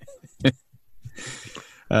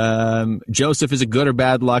 Joseph, is it good or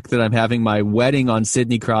bad luck that I'm having my wedding on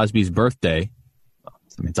Sidney Crosby's birthday?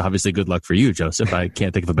 I mean, it's obviously good luck for you, Joseph. I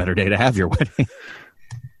can't think of a better day to have your wedding.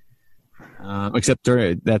 Except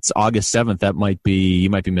that's August 7th. You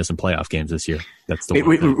might be missing playoff games this year. That's the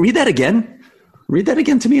read that again. Read that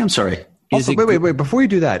again to me. I'm sorry. Also, wait. Before you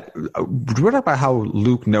do that, do you talk about how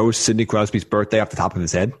Luke knows Sidney Crosby's birthday off the top of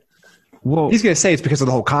his head? Well, he's going to say it's because of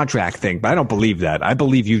the whole contract thing, but I don't believe that. I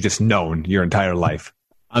believe you've just known your entire life.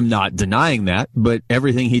 I'm not denying that, but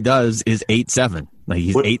everything he does is 8-7. Like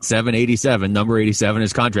he's 8-7, 87. Number 87,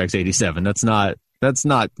 his contract's 87. That's not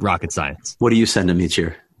rocket science. What do you send him each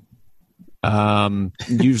year?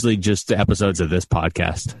 Usually just episodes of this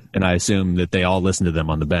podcast, and I assume that they all listen to them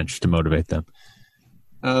on the bench to motivate them.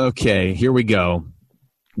 Okay, here we go.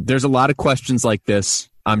 There's a lot of questions like this.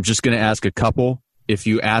 I'm just going to ask a couple. If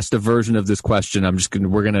you asked a version of this question,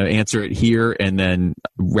 we're going to answer it here, and then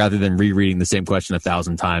rather than rereading the same question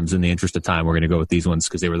 1,000 times, in the interest of time, we're going to go with these ones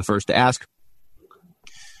because they were the first to ask.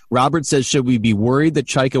 Robert says, should we be worried that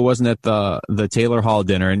Chaika wasn't at the Taylor Hall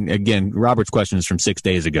dinner? And again, Robert's question is from 6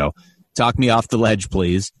 days ago. Talk me off the ledge,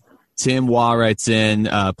 please. Tim Waugh writes in,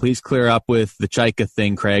 please clear up with the Chaika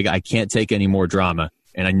thing, Craig. I can't take any more drama.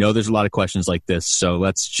 And I know there's a lot of questions like this, so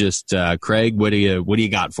let's just, Craig, what do you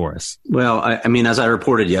got for us? Well, I mean, as I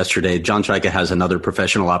reported yesterday, John Chaika has another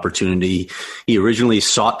professional opportunity. He originally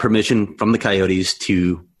sought permission from the Coyotes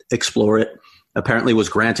to explore it, apparently was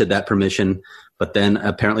granted that permission, but then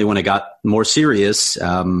apparently when it got more serious,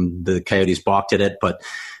 the Coyotes balked at it. But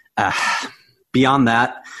beyond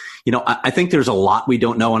that, I think there's a lot we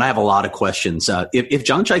don't know, and I have a lot of questions. If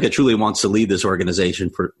John Chaika truly wants to lead this organization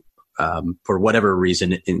for whatever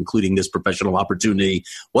reason, including this professional opportunity,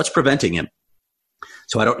 what's preventing him?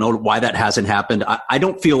 So I don't know why that hasn't happened. I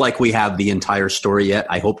don't feel like we have the entire story yet.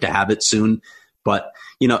 I hope to have it soon. But,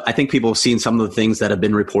 I think people have seen some of the things that have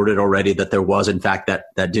been reported already, that there was, in fact,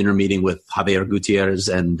 that dinner meeting with Javier Gutierrez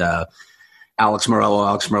and Alex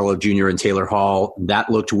Morello Jr. and Taylor Hall.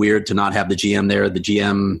 That looked weird to not have the GM there. The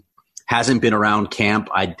GM hasn't been around camp.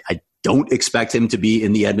 I don't expect him to be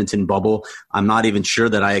in the Edmonton bubble. I'm not even sure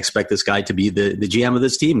that I expect this guy to be the GM of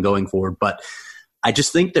this team going forward. But I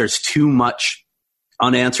just think there's too much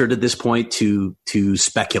unanswered at this point to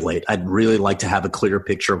speculate. I'd really like to have a clear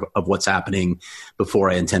picture of what's happening before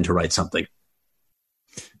I intend to write something.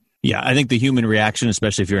 Yeah, I think the human reaction,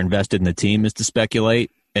 especially if you're invested in the team, is to speculate.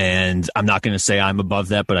 And I'm not going to say I'm above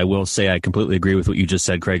that, but I will say I completely agree with what you just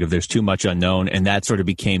said, Craig, if there's too much unknown. And that sort of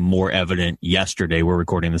became more evident yesterday. We're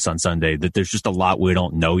recording this on Sunday, that there's just a lot we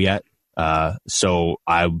don't know yet. So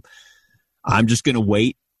I'm just going to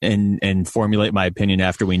wait and formulate my opinion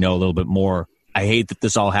after we know a little bit more. I hate that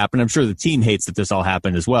this all happened. I'm sure the team hates that this all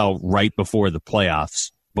happened as well, right before the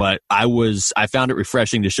playoffs. But I found it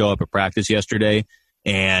refreshing to show up at practice yesterday,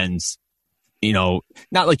 and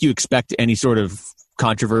not like you expect any sort of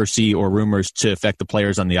controversy or rumors to affect the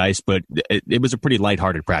players on the ice, but it was a pretty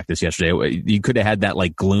lighthearted practice yesterday. You could have had that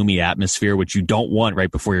like gloomy atmosphere, which you don't want right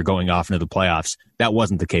before you're going off into the playoffs. That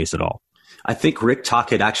wasn't the case at all. I think Rick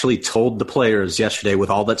Tocchet actually told the players yesterday, with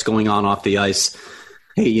all that's going on off the ice,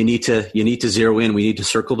 hey, you need to zero in. We need to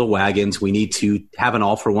circle the wagons. We need to have an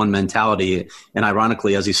all-for-one mentality. And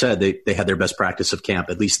ironically, as he said, they had their best practice of camp.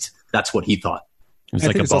 At least that's what he thought. It was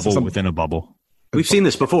like a bubble within a bubble. We've seen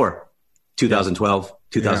this before. 2012,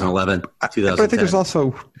 2011, 2010. But I think there's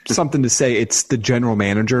also something to say. It's the general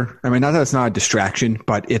manager. I mean, not that it's not a distraction,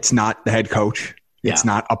 but it's not the head coach. It's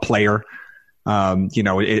not a player.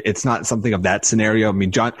 It's not something of that scenario. I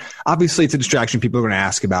mean, John, obviously it's a distraction. People are going to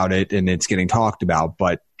ask about it and it's getting talked about,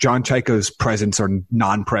 but John Chaika's presence or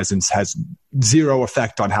non-presence has zero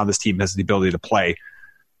effect on how this team has the ability to play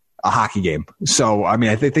a hockey game. So, I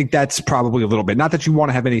mean, I think that's probably a little bit, not that you want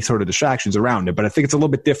to have any sort of distractions around it, but I think it's a little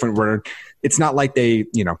bit different where it's not like they're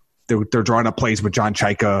drawing up plays with John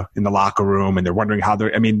Chaika in the locker room and they're wondering how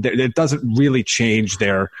it doesn't really change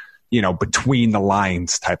their, between the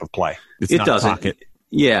lines type of play. It doesn't. Pocket.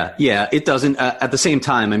 Yeah, it doesn't. At the same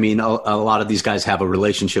time, I mean, a lot of these guys have a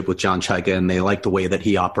relationship with John Chaika and they like the way that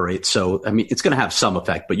he operates. So, I mean, it's going to have some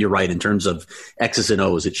effect, but you're right. In terms of X's and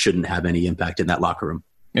O's, it shouldn't have any impact in that locker room.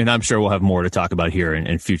 And I'm sure we'll have more to talk about here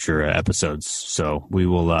in future episodes. So we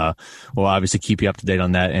will we'll obviously keep you up to date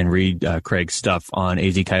on that and read Craig's stuff on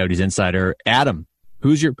AZ Coyotes Insider. Adam,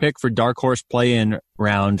 who's your pick for Dark Horse play-in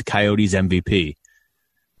round Coyotes MVP?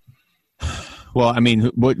 Well, I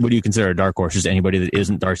mean, what do you consider a dark horse? Just anybody that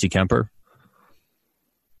isn't Darcy Kemper?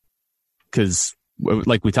 Because,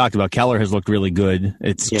 like we talked about, Keller has looked really good.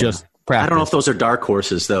 It's just practice. I don't know if those are dark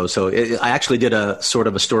horses, though. So I actually did a sort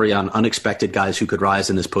of a story on unexpected guys who could rise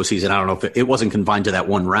in this postseason. I don't know if it wasn't confined to that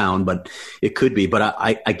one round, but it could be. But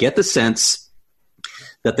I get the sense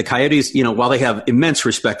that the Coyotes, while they have immense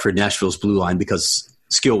respect for Nashville's blue line because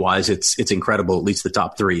skill-wise, it's incredible, at least the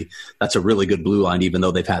top three. That's a really good blue line, even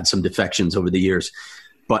though they've had some defections over the years.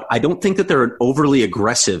 But I don't think that they're an overly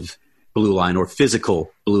aggressive blue line or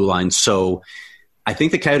physical blue line. So I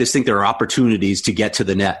think the Coyotes think there are opportunities to get to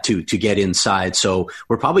the net, to get inside. So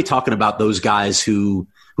we're probably talking about those guys who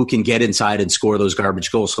who can get inside and score those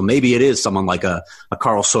garbage goals. So maybe it is someone like a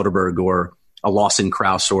Carl Soderberg or a Lawson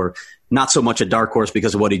Krause, or not so much a dark horse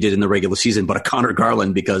because of what he did in the regular season, but a Connor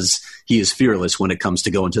Garland because he is fearless when it comes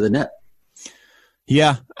to going to the net.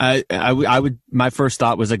 Yeah, I would. My first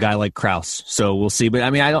thought was a guy like Krause. So we'll see. But I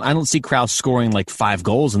mean, I don't see Krause scoring like 5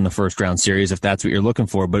 goals in the first round series if that's what you're looking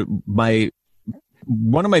for. But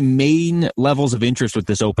one of my main levels of interest with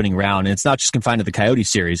this opening round, and it's not just confined to the Coyote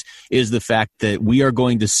series, is the fact that we are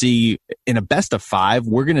going to see, in a best of 5,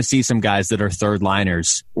 we're going to see some guys that are third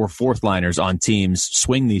liners or fourth liners on teams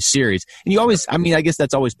swing these series. And you always, I mean, I guess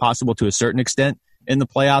that's always possible to a certain extent in the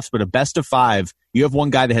playoffs, but a best of 5, you have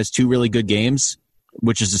one guy that has 2 really good games,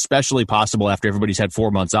 which is especially possible after everybody's had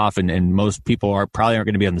 4 months off and most people probably aren't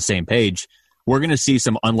going to be on the same page. We're going to see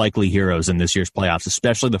some unlikely heroes in this year's playoffs,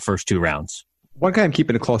 especially the first 2 rounds. One guy I'm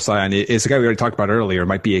keeping a close eye on is a guy we already talked about earlier,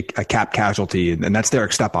 might be a cap casualty, and that's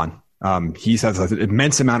Derek Stepan. He has an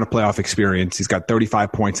immense amount of playoff experience. He's got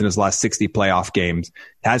 35 points in his last 60 playoff games.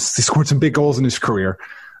 He scored some big goals in his career.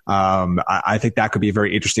 I think that could be a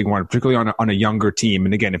very interesting one, particularly on a younger team.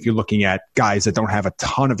 And again, if you're looking at guys that don't have a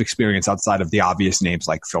ton of experience outside of the obvious names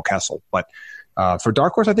like Phil Kessel. But for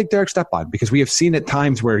Dark Horse, I think Derek Stepan, because we have seen at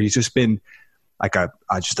times where he's just been like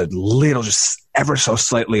just ever so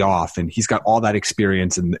slightly off, and he's got all that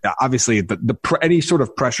experience. And obviously, any sort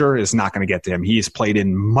of pressure is not going to get to him. He has played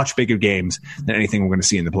in much bigger games than anything we're going to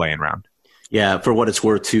see in the play-in round. Yeah, for what it's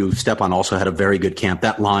worth, too, Stepan also had a very good camp.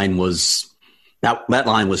 That line was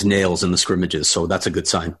nails in the scrimmages, so that's a good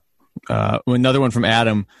sign. Another one from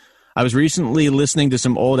Adam. I was recently listening to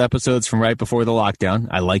some old episodes from right before the lockdown.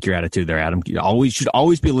 I like your attitude there, Adam. You should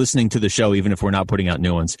always be listening to the show, even if we're not putting out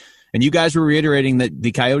new ones. And you guys were reiterating that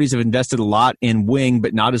the Coyotes have invested a lot in wing,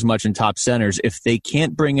 but not as much in top centers. If they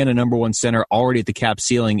can't bring in a number 1 center already at the cap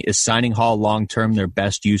ceiling, is signing Hall long-term their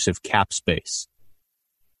best use of cap space?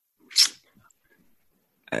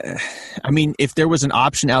 I mean, if there was an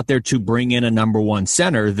option out there to bring in a number 1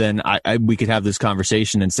 center, then we could have this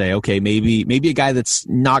conversation and say, okay, maybe a guy that's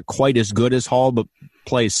not quite as good as Hall but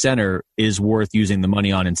plays center is worth using the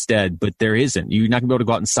money on instead. But there isn't. You're not going to be able to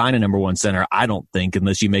go out and sign a number 1 center, I don't think,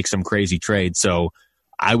 unless you make some crazy trade. So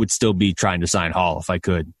I would still be trying to sign Hall if I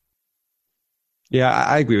could. Yeah,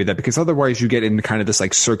 I agree with that, because otherwise you get into kind of this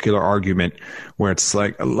like circular argument where it's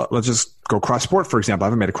like, let's just go cross sport, for example. I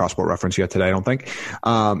haven't made a cross sport reference yet today, I don't think.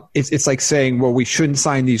 It's like saying, well, we shouldn't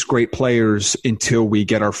sign these great players until we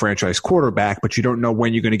get our franchise quarterback, but you don't know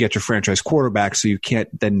when you're going to get your franchise quarterback, so you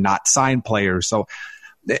can't then not sign players. So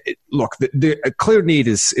look, the clear need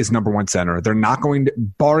is number 1 center. They're not going to,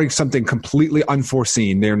 barring something completely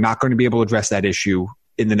unforeseen, they're not going to be able to address that issue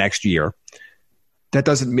in the next year. That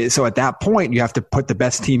doesn't mean, so at that point, you have to put the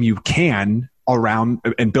best team you can around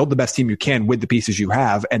and build the best team you can with the pieces you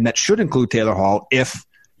have. And that should include Taylor Hall if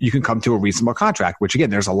you can come to a reasonable contract, which again,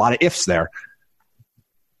 there's a lot of ifs there.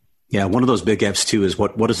 Yeah, one of those big ifs too is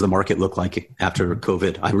what does the market look like after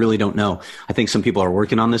COVID? I really don't know. I think some people are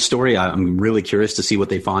working on this story. I'm really curious to see what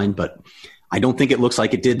they find, but I don't think it looks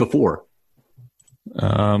like it did before.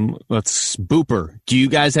 Let's Booper. Do you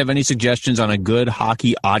guys have any suggestions on a good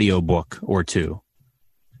hockey audiobook or two?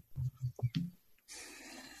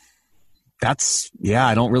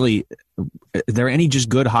 I don't really, are there any just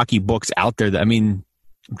good hockey books out there that, I mean,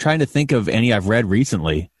 I'm trying to think of any I've read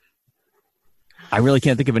recently. I really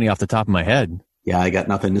can't think of any off the top of my head. Yeah, I got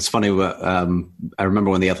nothing. It's funny. I remember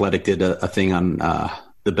when The Athletic did a thing on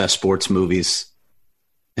the best sports movies,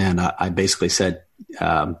 and I basically said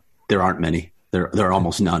there aren't many. There are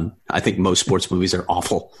almost none. I think most sports movies are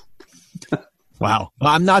awful. Wow. Well,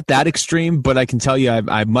 I'm not that extreme, but I can tell you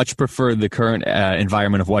I much prefer the current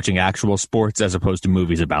environment of watching actual sports as opposed to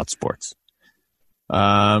movies about sports.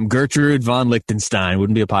 Gertrude von Lichtenstein.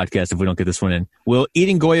 Wouldn't be a podcast if we don't get this one in. Will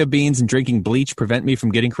eating Goya beans and drinking bleach prevent me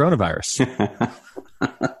from getting coronavirus?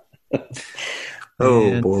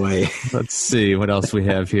 Boy. Let's see what else we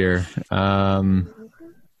have here.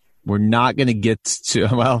 We're not going to get to,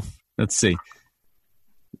 well, let's see.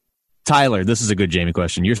 Tyler, this is a good Jamie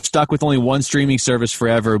question. You're stuck with only one streaming service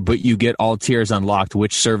forever, but you get all tiers unlocked.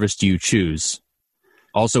 Which service do you choose?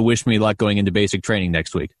 Also, wish me luck going into basic training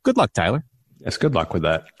next week. Good luck, Tyler. Yes, good luck with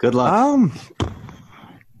that. Good luck.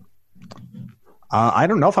 I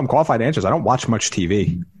don't know if I'm qualified to answer this. I don't watch much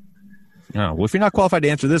TV. Oh, well, if you're not qualified to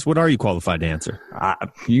answer this, what are you qualified to answer?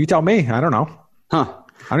 You tell me. I don't know. Huh.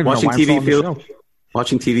 I don't even know why I'm still on the show.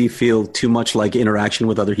 Watching TV feel too much like interaction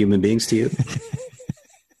with other human beings to you?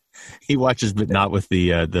 He watches, but not with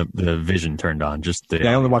the vision turned on.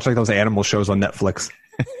 I only watch like those animal shows on Netflix.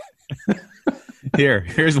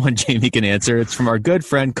 Here's one Jamie can answer. It's from our good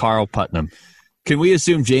friend Carl Putnam. Can we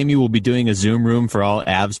assume Jamie will be doing a Zoom room for all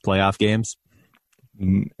Avs playoff games?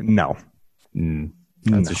 No.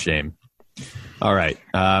 That's a shame. All right.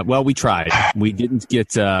 Well, we tried. We didn't get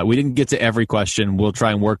to every question. We'll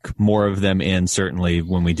try and work more of them in, certainly,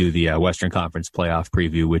 when we do the Western Conference playoff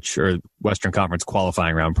preview, or Western Conference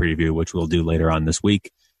qualifying round preview, which we'll do later on this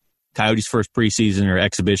week. Coyotes' first preseason or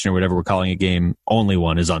exhibition or whatever we're calling it game, only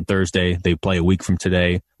one, is on Thursday. They play a week from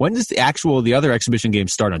today. When does the other exhibition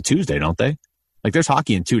games start? On Tuesday, don't they? Like, there's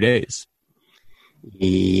hockey in 2 days.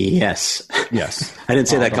 Yes. I didn't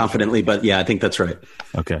say that confidently, but yeah, I think that's right.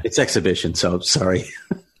 Okay. It's exhibition, so sorry.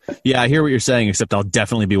 Yeah, I hear what you're saying, except I'll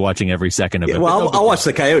definitely be watching every second of it. Well, I'll watch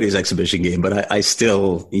the Coyotes exhibition game, but I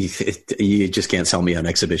still, you just can't sell me on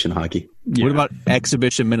exhibition hockey. Yeah. What about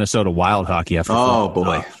exhibition Minnesota Wild hockey after? Oh,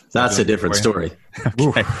 boy. That's a different story.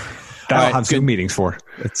 Okay. That'll have Zoom meetings for.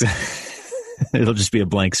 It'll just be a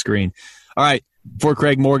blank screen. All right. For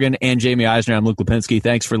Craig Morgan and Jamie Eisner, I'm Luke Lipinski.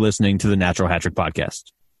 Thanks for listening to the Natural Hat Trick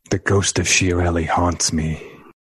Podcast. The ghost of Chiarelli haunts me.